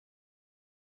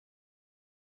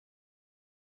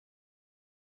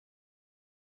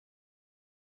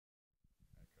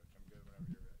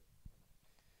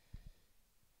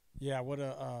Yeah, what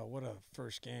a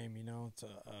first game, to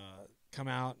come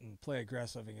out and play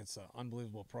aggressive against an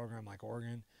unbelievable program like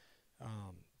Oregon.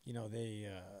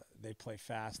 They play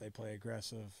fast, they play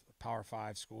aggressive, Power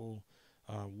Five school,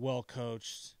 well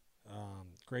coached,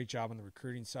 great job on the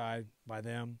recruiting side by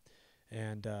them,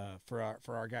 and for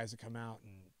our guys to come out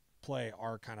and play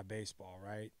our kind of baseball,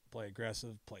 right? Play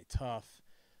aggressive, play tough,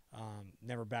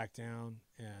 never back down,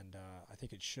 and I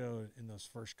think it showed in those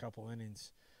first couple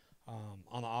innings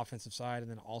on the offensive side, and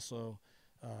then also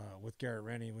with Garrett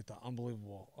Rennie with the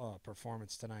unbelievable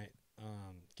performance tonight,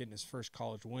 getting his first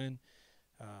college win,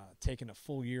 taking a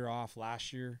full year off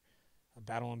last year,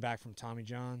 battling back from Tommy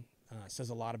John. Says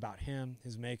a lot about him,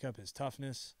 his makeup, his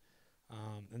toughness,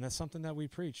 and that's something that we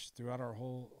preach throughout our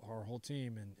whole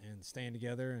team, and staying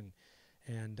together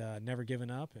and never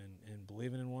giving up and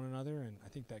believing in one another. And I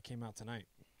think that came out tonight.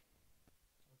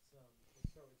 Let's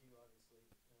start with you. Obviously,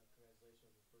 congratulations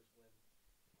on the first win.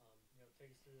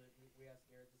 Take us through the. We asked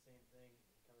Garrett the same thing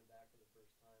coming back for the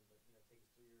first time, but take us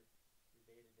through your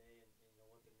day to day and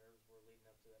what the nerves were leading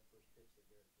up to that first pitch that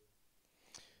Garrett threw.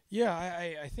 Yeah,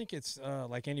 I think it's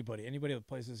like anybody that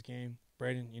plays this game,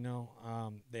 Braden.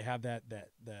 They have that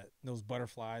those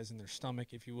butterflies in their stomach,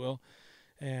 if you will,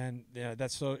 and yeah,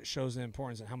 that shows the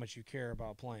importance and how much you care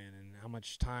about playing and how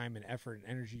much time and effort and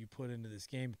energy you put into this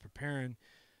game, preparing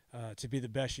to be the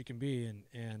best you can be.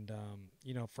 And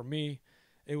for me,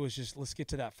 it was just let's get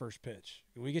to that first pitch.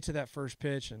 If we get to that first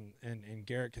pitch, and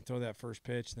Garrett can throw that first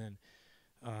pitch, then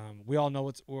we all know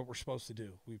what we're supposed to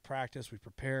do. We practice, we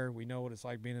prepare, we know what it's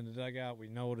like being in the dugout, we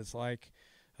know what it's like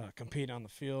competing on the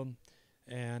field.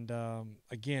 And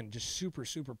again, just super,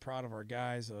 super proud of our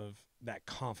guys of that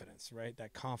confidence, right?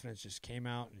 That confidence just came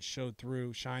out and showed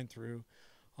through, shined through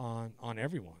on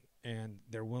everyone, and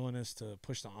their willingness to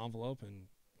push the envelope and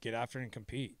get after it and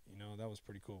compete. That was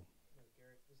pretty cool.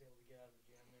 Garrett was able to get out of the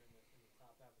jam there in the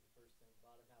top half of the first inning,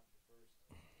 bottom half of the first.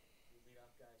 Your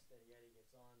leadoff guy, Steady Eddie,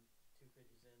 gets on, two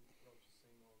pitches in, approach a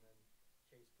single, and then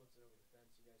Chase puts it over the fence.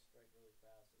 You guys strike really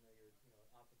fast. I know you're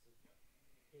offensive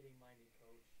hitting minded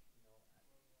coach.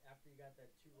 After you got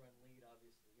that 2-run lead,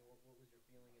 obviously, what was your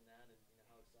feeling in that, and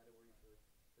how excited were you for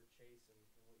Chase and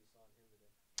what you saw in him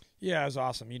today? Yeah, it was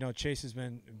awesome. Chase has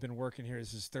been working here. This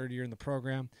is his third year in the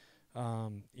program.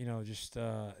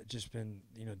 Just been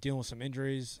dealing with some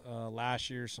injuries last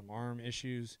year, some arm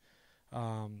issues.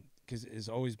 Because has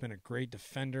always been a great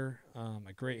defender,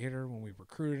 a great hitter when we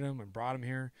recruited him and brought him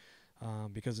here.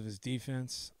 Because of his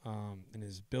defense and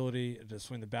his ability to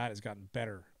swing the bat has gotten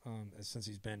better since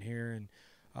he's been here, and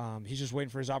he's just waiting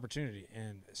for his opportunity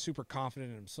and super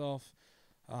confident in himself.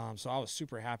 So I was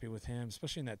super happy with him,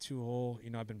 especially in that 2 hole.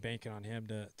 I've been banking on him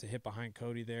to hit behind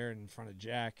Cody there in front of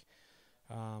Jack.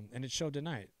 And it showed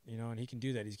tonight, and he can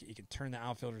do that. He can turn the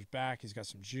outfielders back. He's got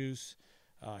some juice.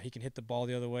 He can hit the ball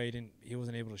the other way. He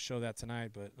wasn't able to show that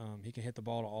tonight, but he can hit the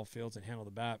ball to all fields and handle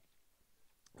the bat.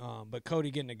 But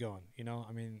Cody getting it going,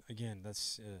 again,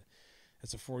 that's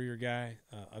a 4-year guy,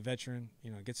 a veteran.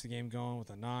 Gets the game going with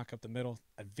a knock up the middle,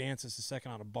 advances to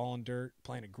second on a ball and dirt,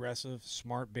 playing aggressive,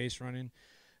 smart base running.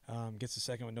 Gets the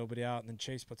second with nobody out, and then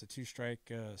Chase puts a 2-strike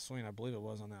swing, I believe it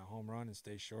was, on that home run and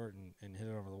stays short and hit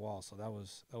it over the wall. So that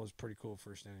was pretty cool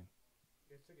first inning.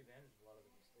 You guys took advantage of a lot of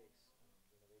the mistakes.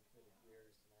 They committed 3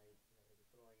 errors tonight. The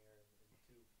throwing error and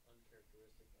two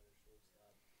uncharacteristic by their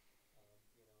shortstop.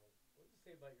 What does it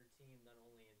say about your team not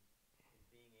only in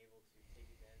being able to take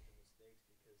advantage of mistakes,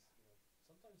 because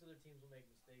sometimes other teams will make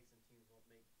mistakes and teams won't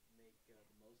make the most of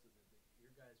it. But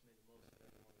your guys made the most of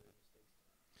every one of their mistakes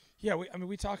tonight. Yeah,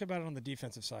 we talk about it on the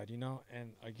defensive side,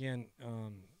 and again,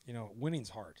 winning's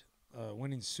hard.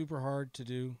 Winning's super hard to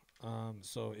do.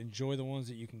 So enjoy the ones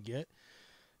that you can get.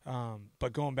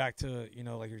 But going back to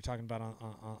like you're talking about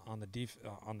on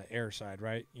the air side,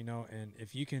 right? And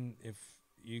if you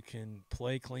can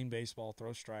play clean baseball,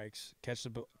 throw strikes, catch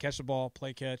the ball,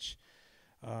 play catch,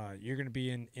 you're going to be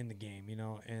in the game,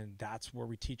 and that's where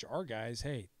we teach our guys.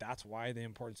 Hey, that's why the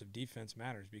importance of defense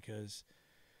matters, because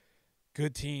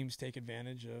good teams take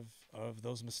advantage of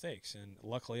those mistakes, and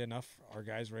luckily enough, our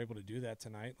guys were able to do that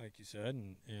tonight, like you said,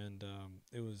 and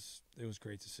it was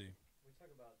great to see. We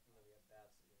talk about the at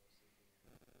bats that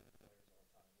see from your players all the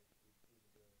time. We've been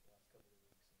doing it the last couple of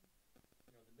weeks,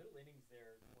 and the middle innings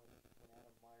there when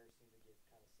Adam Myers seemed to get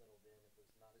kind of settled in, it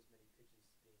was not as many pitches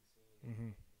being seen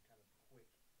Mm-hmm. and kind of quick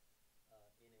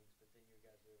innings, but then you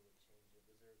guys were able to change it.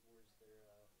 Was there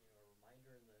a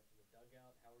reminder in the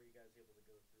dugout? How were you guys able to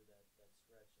go through that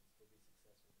stretch and still be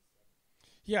successful in the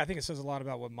seventh? Yeah, I think it says a lot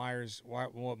about what Myers going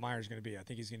to be. I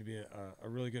think he's going to be a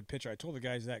really good pitcher. I told the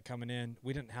guys that coming in.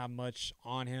 We didn't have much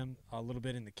on him, a little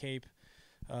bit in the Cape,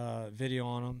 video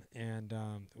on him, and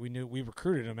we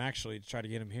recruited him actually to try to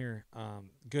get him here.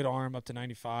 Good arm up to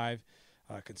 95,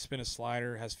 can spin a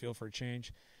slider, has feel for a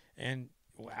change, and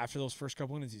after those first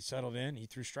couple innings, he settled in. He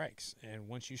threw strikes, and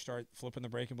once you start flipping the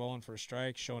breaking ball in for a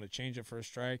strike, showing a changeup for a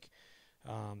strike,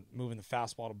 moving the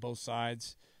fastball to both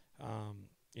sides.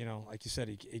 Like you said,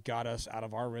 he got us out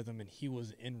of our rhythm, and he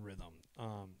was in rhythm.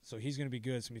 So he's going to be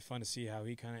good. It's going to be fun to see how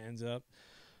he kind of ends up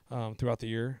throughout the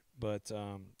year. But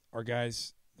our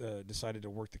guys decided to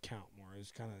work the count more. It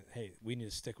was kind of, hey, we need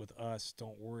to stick with us.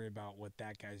 Don't worry about what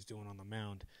that guy's doing on the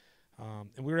mound.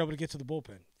 And we were able to get to the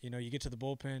bullpen. You get to the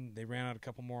bullpen, they ran out a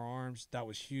couple more arms. That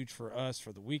was huge for us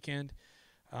for the weekend.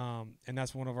 And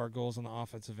that's one of our goals on the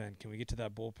offensive end. Can we get to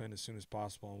that bullpen as soon as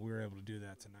possible? And we were able to do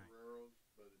that tonight. Toreros,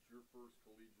 but it's your first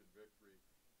collegiate victory.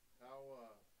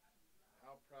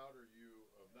 How proud are you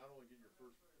of not only getting your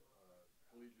first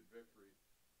collegiate victory,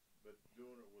 but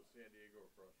doing it with San Diego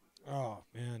across your shoulder? Oh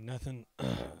man,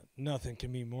 nothing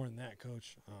can mean more than that,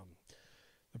 Coach.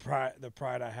 The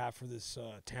pride I have for this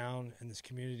town and this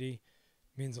community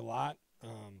means a lot.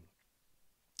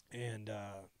 And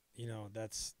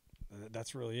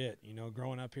that's really it.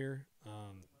 Growing up here,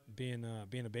 being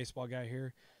a baseball guy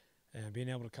here, and being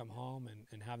able to come home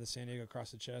and have the San Diego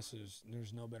across the chest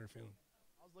there's no better feeling.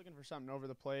 I was looking for something over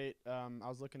the plate. I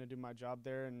was looking to do my job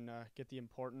there and get the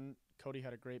important. Cody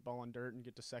had a great ball in dirt and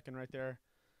get to second right there,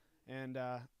 and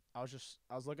I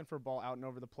was looking for a ball out and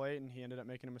over the plate, and he ended up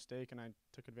making a mistake, and I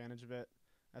took advantage of it.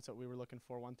 That's what we were looking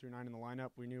for, 1 through 9 in the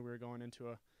lineup. We knew we were going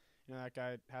into that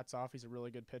guy, hats off, he's a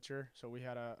really good pitcher, so we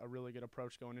had a really good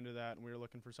approach going into that, and we were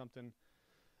looking for something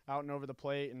out and over the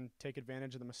plate and take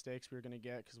advantage of the mistakes we were going to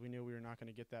get because we knew we were not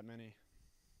going to get that many.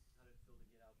 How did it feel to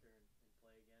get out there and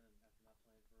play again and after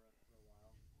not playing for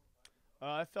a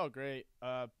while? It felt great,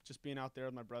 just being out there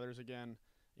with my brothers again.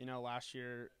 Last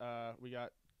year we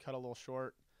got cut a little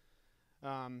short,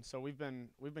 so we've been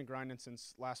grinding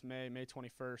since last May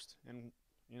 21st, and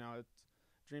it's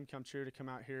a dream come true to come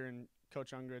out here and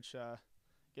Coach Ungrich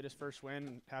get his first win,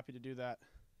 and happy to do that.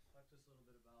 Talk to us a little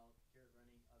bit about Garrett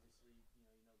Rennie. Obviously, you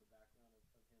know the background of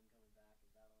him coming back and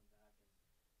battling back,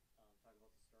 and talk about the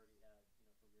start he had,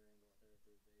 from your angle out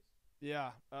there at third base.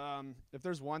 Yeah, if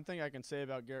there's one thing I can say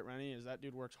about Garrett Rennie is that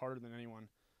dude works harder than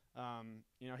anyone.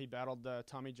 He battled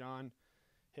Tommy John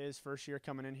his first year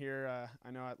coming in here.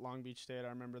 I know at Long Beach State,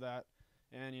 I remember that,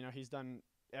 and he's done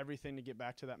everything to get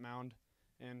back to that mound,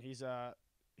 and he's a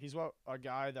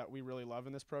guy that we really love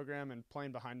in this program, and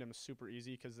playing behind him is super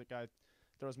easy because the guy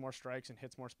throws more strikes and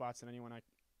hits more spots than anyone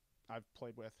I've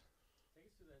played with. Take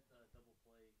us through that double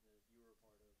play that you were a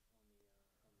part of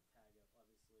on the tag up.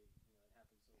 Obviously, it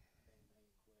happened so bang and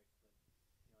quick,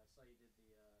 but I saw you did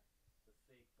the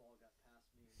fake ball got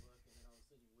past me and look, and then all of a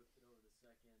sudden you whipped it over to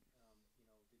second.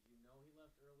 Did you know he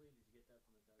left early? Did you get that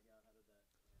from the dugout? How did that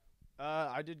play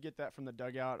out? I did get that from the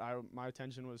dugout. My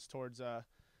attention was towards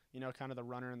kind of the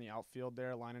runner in the outfield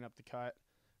there, lining up the cut.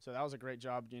 So that was a great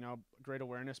job, great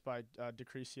awareness by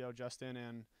Decrecio, Justin,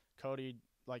 and Cody,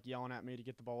 yelling at me to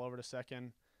get the ball over to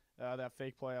second. That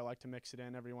fake play, I like to mix it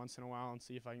in every once in a while and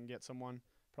see if I can get someone.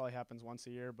 Probably happens once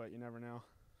a year, but you never know.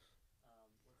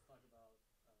 Let's talk about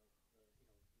moving on from this.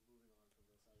 Obviously, you're going to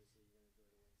enjoy the win tonight,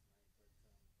 but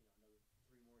another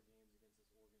 3 more games against this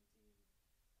Oregon team.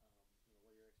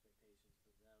 What are your expectations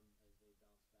for them as they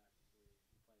bounce back before you play them again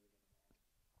tomorrow?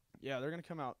 Yeah, they're going to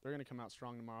come out. They're going to come out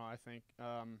strong tomorrow, I think.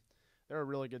 They're a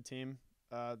really good team.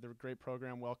 They're a great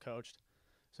program, well coached.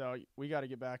 So we got to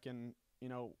get back and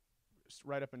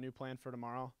write up a new plan for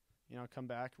tomorrow. Come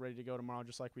back ready to go tomorrow,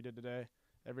 just like we did today.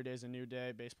 Every day is a new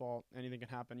day. Baseball, anything can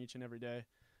happen each and every day.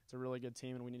 It's a really good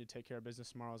team, and we need to take care of business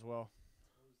tomorrow as well.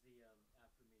 What was the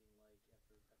after meeting like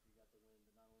after you got the win?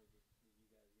 But not only did you guys get the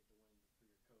win for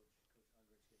your coach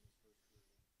Ungrich getting his first career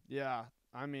win. Yeah,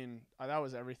 I mean that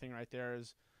was everything right there.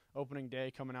 Is opening day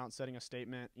coming out and setting a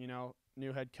statement.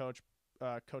 New head coach,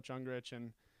 Coach Ungrich,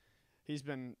 and he's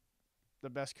been the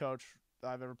best coach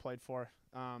I've ever played for.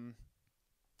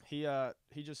 He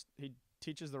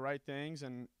teaches the right things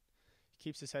and he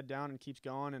keeps his head down and keeps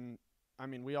going. And I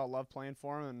mean, we all love playing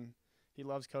for him, and he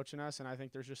loves coaching us. And I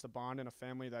think there's just a bond and a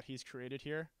family that he's created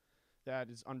here that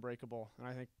is unbreakable. And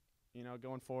I think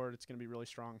going forward, it's going to be really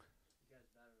strong. You guys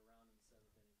batted around in the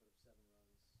 7th inning, put up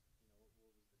 7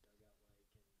 runs. What was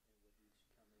the dugout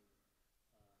like,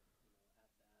 and with each coming,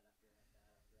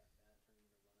 at bat,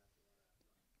 turning into run after run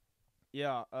after run?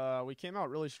 Yeah, we came out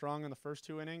really strong in the first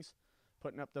 2 innings,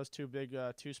 putting up those 2 big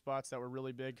 2 spots that were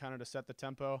really big, kind of to set the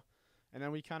tempo. And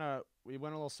then we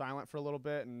went a little silent for a little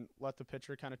bit and let the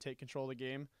pitcher kind of take control of the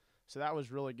game. So that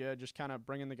was really good, just kind of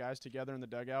bringing the guys together in the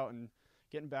dugout and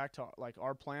getting back to like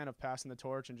our plan of passing the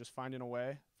torch and just finding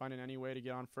any way to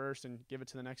get on first and give it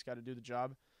to the next guy to do the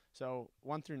job. So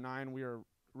 1 through 9, we are a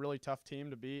really tough team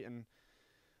to beat, and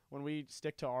when we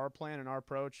stick to our plan and our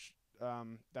approach,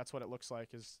 that's what it looks like,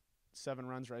 is 7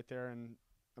 runs right there in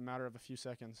a matter of a few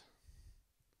seconds.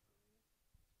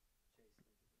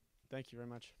 Thank you very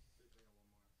much.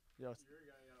 You're a guy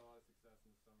who had a lot of success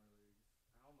in the summer leagues.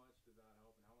 How much does that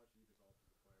help, and how much have you developed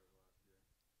as a player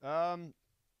over the last year?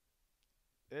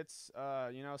 It's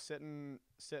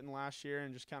sitting last year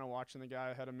and just kind of watching the guy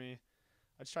ahead of me.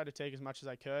 I just tried to take as much as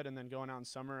I could, and then going out in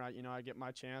summer, I get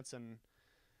my chance and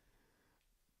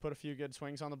put a few good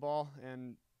swings on the ball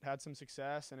and had some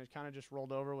success, and it kind of just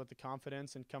rolled over with the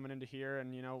confidence and coming into here,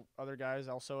 and other guys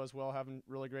also as well having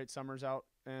really great summers out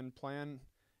and playing,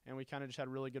 and we kind of just had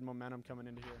really good momentum coming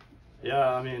into here.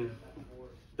 Yeah, I mean,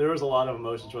 there was a lot of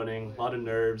emotions running, a lot of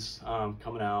nerves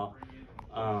coming out.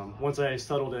 Once I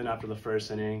settled in after the first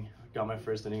inning, got my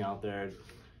first inning out there,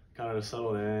 kind of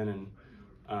settled in and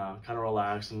kind of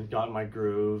relaxed and got in my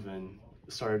groove and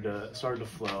started to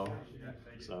flow.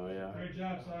 So yeah. Great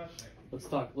job, Sash. Let's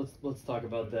talk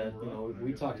about that.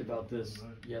 We talked about this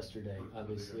yesterday,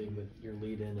 obviously, with your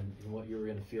lead in and what you were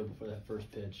going to feel before that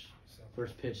first pitch.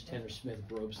 First pitch, Tanner Smith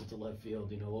ropes it to left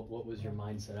field. What was your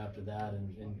mindset after that?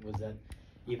 And was that,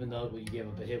 even though you gave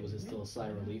up a hit, was it still a sigh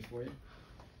of relief for you?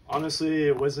 Honestly,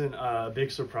 it wasn't a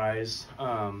big surprise.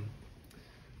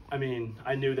 I mean,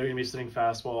 I knew they were going to be sitting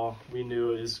fastball. We knew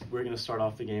we were going to start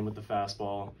off the game with the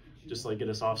fastball, just like get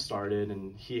us off started,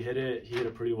 and he hit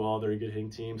it pretty well. They're a good hitting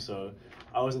team, so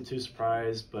I wasn't too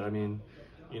surprised. But I mean,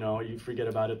 you forget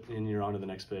about it and you're on to the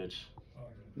next pitch.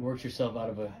 You worked yourself out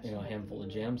of a handful of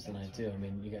jams tonight too. I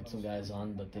mean, you got some guys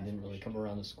on, but they didn't really come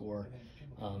around to score.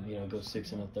 Go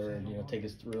 6 1/3. Take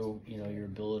us through your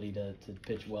ability to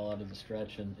pitch well out of the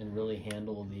stretch and really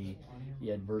handle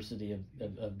the adversity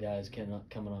of guys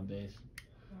coming on base.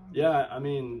 Yeah, I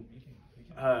mean,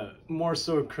 more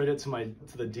so credit to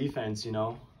the defense.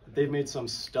 They've made some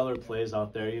stellar plays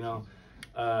out there.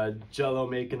 Jello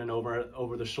making an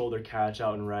over the shoulder catch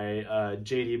out and right.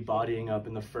 JD bodying up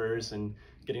in the first and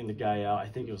getting the guy out. I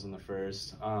think it was in the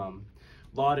first.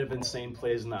 Lot of insane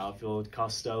plays in the outfield.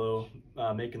 Costello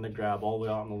making the grab all the way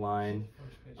out on the line.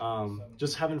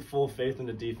 Just having full faith in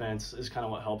the defense is kind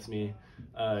of what helps me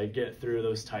get through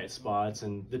those tight spots,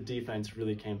 and the defense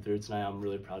really came through tonight. I'm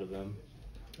really proud of them.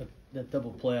 That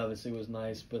double play obviously was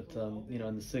nice, but in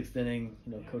the 6th inning,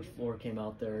 Coach Floor came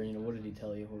out there. What did he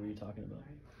tell you? What were you talking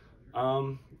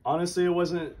about? Honestly, it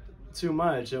wasn't too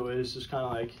much. It was just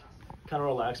kind of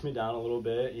relaxed me down a little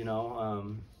bit.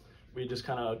 We just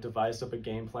kind of devised up a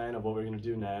game plan of what we're going to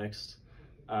do next.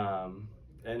 And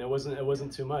it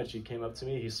wasn't too much. He came up to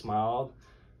me, he smiled,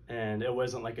 and it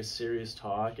wasn't like a serious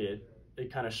talk. It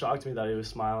kind of shocked me that he was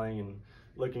smiling and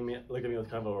looking at me with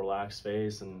kind of a relaxed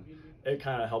face, and it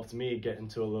kind of helped me get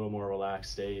into a little more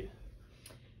relaxed state.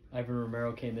 Ivan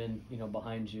Romero came in,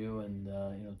 behind you,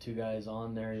 and 2 guys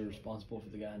on there. You're responsible for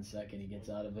the guy in second. He gets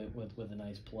out of it with a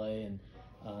nice play, and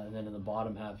then in the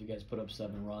bottom half, you guys put up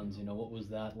 7 runs. What was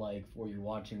that like for you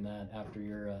watching that after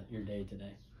your day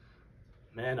today?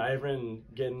 Man, Ivan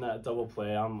getting that double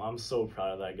play, I'm so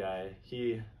proud of that guy.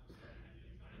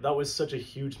 That was such a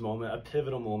huge moment, a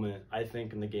pivotal moment, I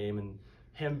think, in the game, and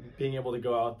him being able to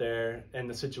go out there and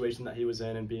the situation that he was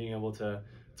in and being able to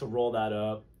roll that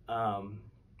up,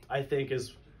 I think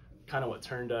is kind of what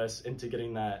turned us into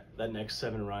getting that next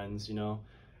 7 runs.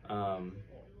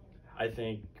 I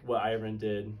think what Ivan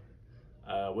did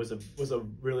was a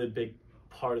really big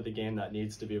part of the game that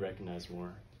needs to be recognized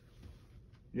more.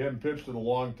 You haven't pitched in a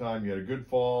long time. You had a good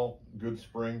fall, good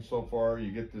spring so far.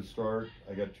 You get this start.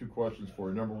 I got 2 questions for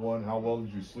you. Number 1, how well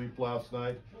did you sleep last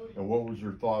night? And what was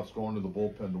your thoughts going to the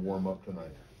bullpen to warm up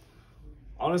tonight?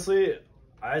 Honestly,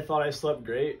 I thought I slept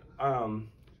great. The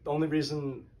only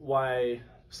reason why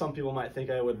some people might think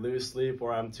I would lose sleep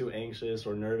or I'm too anxious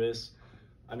or nervous,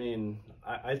 I mean,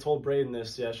 I told Braden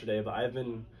this yesterday, but I've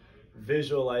been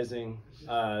visualizing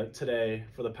today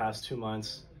for the past 2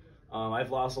 months.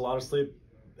 I've lost a lot of sleep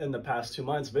in the past 2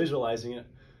 months visualizing it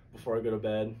before I go to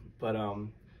bed. But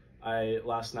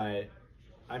last night,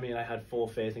 I had full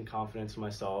faith and confidence in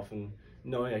myself, and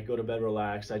knowing I could go to bed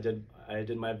relaxed. I did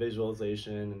my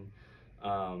visualization,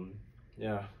 and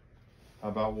yeah. How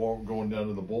about going down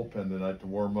to the bullpen tonight to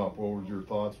warm up? What was your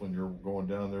thoughts when you're going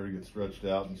down there to get stretched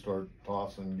out and start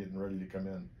tossing and getting ready to come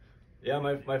in? Yeah,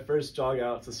 my first jog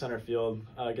out to center field,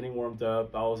 getting warmed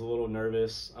up, I was a little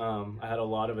nervous. I had a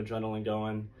lot of adrenaline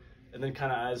going. And then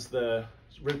kind of as the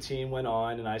routine went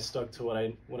on and I stuck to what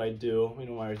I do,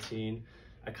 my routine,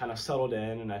 I kind of settled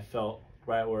in and I felt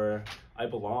right where I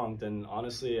belonged. And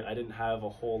honestly, I didn't have a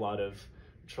whole lot of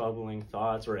troubling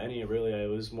thoughts or any really. I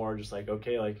was more just like,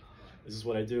 okay, like this is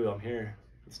what I do. I'm here.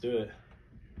 Let's do it.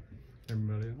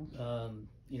 Everybody else?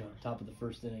 Top of the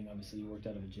first inning, obviously you worked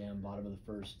out of a jam. Bottom of the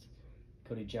first,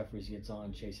 Cody Jeffries gets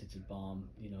on, Chase hits a bomb.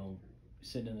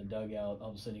 Sitting in the dugout,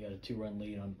 all of a sudden you got a 2-run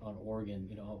lead on Oregon.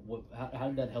 How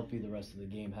did that help you the rest of the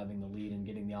game, having the lead and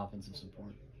getting the offensive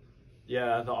support?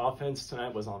 Yeah, the offense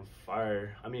tonight was on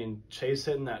fire. I mean, Chase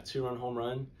hitting that 2-run home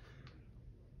run,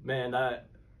 man,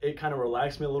 it kind of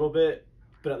relaxed me a little bit.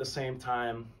 But at the same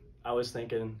time, I was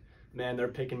thinking, man, they're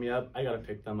picking me up. I got to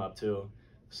pick them up too.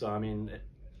 So, I mean,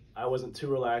 I wasn't too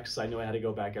relaxed. I knew I had to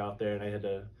go back out there, and I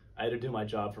had to do my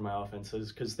job for my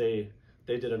offenses because they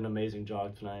did an amazing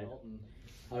job tonight.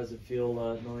 How does it feel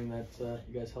knowing that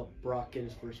you guys helped Brock get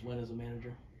his first win as a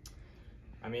manager?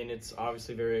 I mean, it's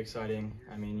obviously very exciting.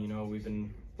 I mean, we've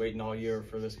been waiting all year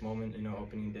for this moment,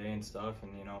 opening day and stuff,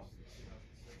 and,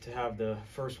 to have the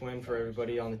first win for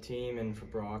everybody on the team and for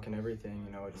Brock and everything,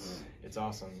 it's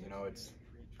awesome. It's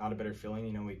not a better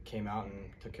feeling. We came out and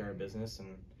took care of business, and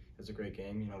it was a great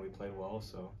game. We played well,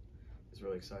 so it's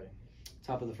really exciting.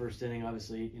 Top of the first inning,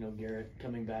 obviously, Garrett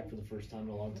coming back for the first time in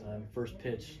a long time. First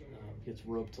pitch gets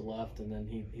roped to left, and then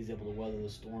he's able to weather the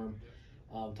storm.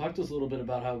 Talk to us a little bit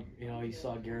about how you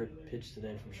saw Garrett pitch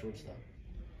today from shortstop.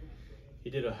 He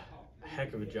did a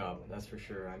heck of a job, that's for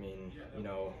sure. I mean,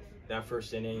 that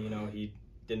first inning, he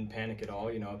didn't panic at all.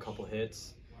 A couple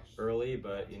hits early,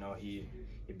 but he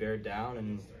bared down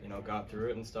and got through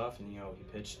it and stuff, and he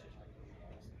pitched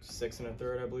 6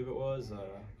 1/3, I believe it was.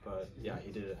 But yeah,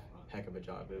 he did a heck of a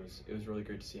job. It was really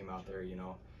great to see him out there,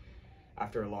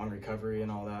 after a long recovery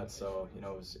and all that. So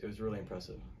it was really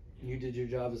impressive. You did your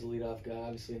job as a leadoff guy,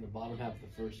 obviously in the bottom half of the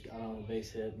first, got on a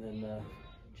base hit, and then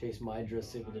Chase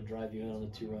Mydras able to drive you in on the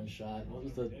 2-run shot. What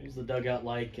was the dugout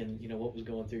like, and what was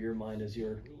going through your mind as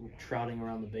you're trouting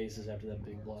around the bases after that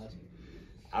big blast?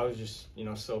 I was just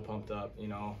so pumped up. You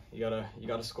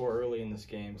gotta score early in this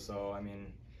game. So I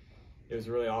mean, it was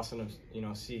really awesome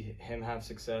to see him have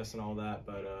success and all that.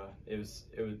 But it was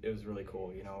really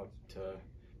cool to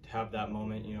have that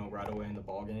moment right away in the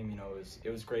ball game. It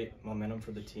was great momentum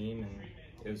for the team, and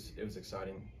it was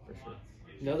exciting for sure.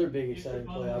 Another big exciting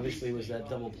play, obviously, was that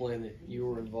double play that you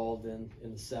were involved in the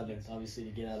 7th, obviously, to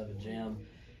get out of a jam.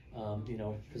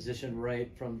 Position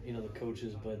right from the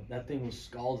coaches, but that thing was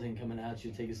scalding coming at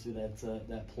you. Take us through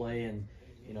that play, and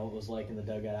what it was like in the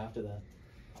dugout after that.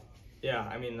 Yeah,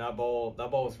 I mean, that ball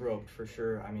was roped for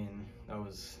sure. I mean, that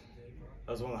was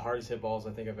one of the hardest hit balls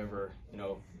I think I've ever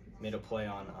made a play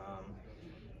on.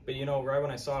 But right when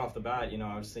I saw it off the bat,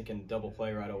 I was thinking double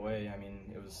play right away. I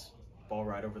mean, it was ball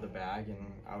right over the bag, and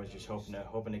I was just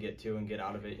hoping to get to and get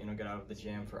out of it, get out of the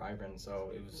jam for Ivan.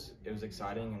 So it was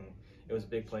exciting, and it was a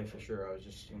big play for sure. I was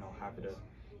just happy to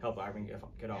help Ivan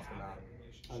get off the mound.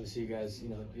 Obviously, you guys,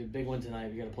 a big one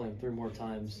tonight. You got to play him 3 more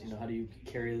times. How do you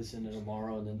carry this into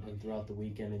tomorrow and throughout the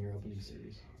weekend in your opening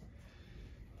series?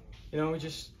 We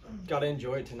just got to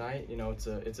enjoy it tonight.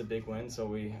 It's a big win, so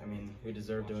we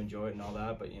deserve to enjoy it and all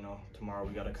that. But tomorrow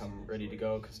we got to come ready to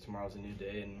go, because tomorrow's a new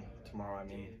day, and tomorrow,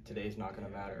 today's not going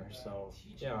to matter. So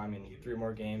yeah, 3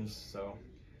 more games, so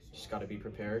just got to be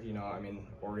prepared.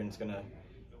 Oregon's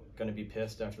gonna be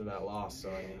pissed after that loss.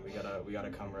 So we gotta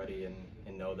come ready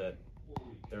and know that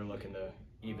they're looking to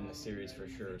even the series for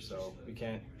sure. So we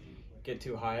can't get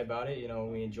too high about it.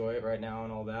 We enjoy it right now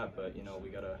and all that, but we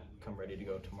gotta come ready to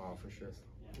go tomorrow for sure.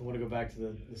 I want to go back to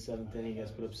the 7th inning. You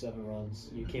guys put up 7 runs.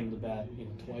 You came to bat,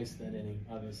 twice that inning,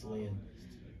 obviously, and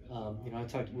we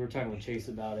were talking with Chase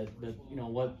about it. But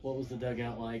what was the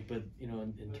dugout like? But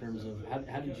in terms of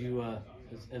how did you,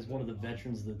 as one of the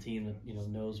veterans of the team that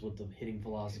knows what the hitting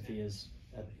philosophy is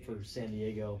for San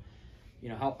Diego,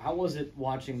 how was it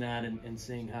watching that and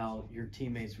seeing how your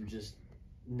teammates were just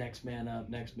next man up,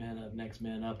 next man up, next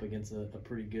man up against a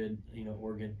pretty good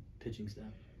Oregon pitching staff?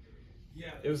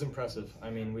 Yeah, it was impressive.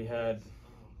 We had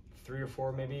 3 or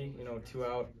 4 maybe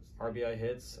 2-out RBI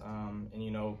hits, and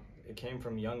it came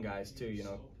from young guys too.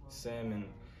 Sim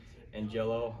and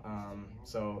Jello.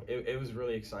 So it was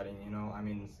really exciting.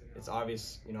 It's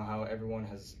obvious how everyone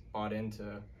has bought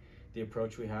into the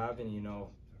approach we have, and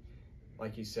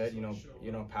like you said,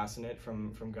 passing it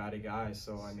from guy to guy.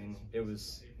 So it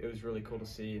was really cool to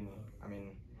see, and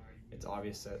it's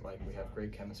obvious that we have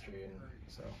great chemistry, and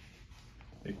so.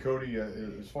 Hey Cody,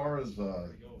 as far as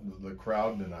the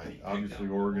crowd tonight, obviously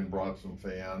Oregon brought some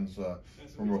fans.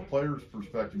 From a player's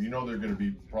perspective, there are going to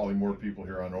be probably more people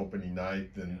here on opening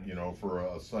night than for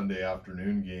a Sunday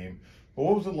afternoon game. Well,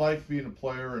 what was it like being a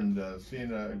player and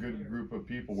seeing a good group of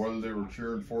people, whether they were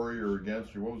cheering for you or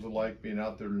against you? What was it like being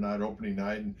out there tonight, opening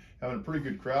night, and having a pretty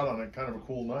good crowd on it? Kind of a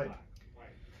cool night.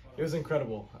 It was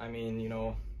incredible. I mean, you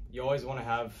know, you always want to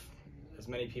have as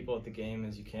many people at the game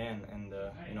as you can, and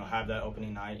you know, have that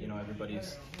opening night. You know,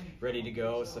 everybody's ready to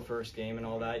go. It's the first game and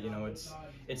all that. You know,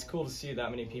 it's cool to see that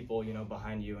many people, you know,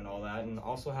 behind you and all that, and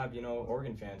also have, you know,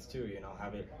 Oregon fans too. You know,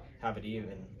 have it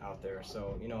even out there.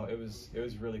 So, you know, it was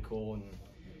really cool, and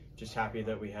just happy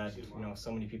that we had, you know,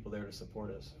 so many people there to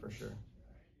support us for sure.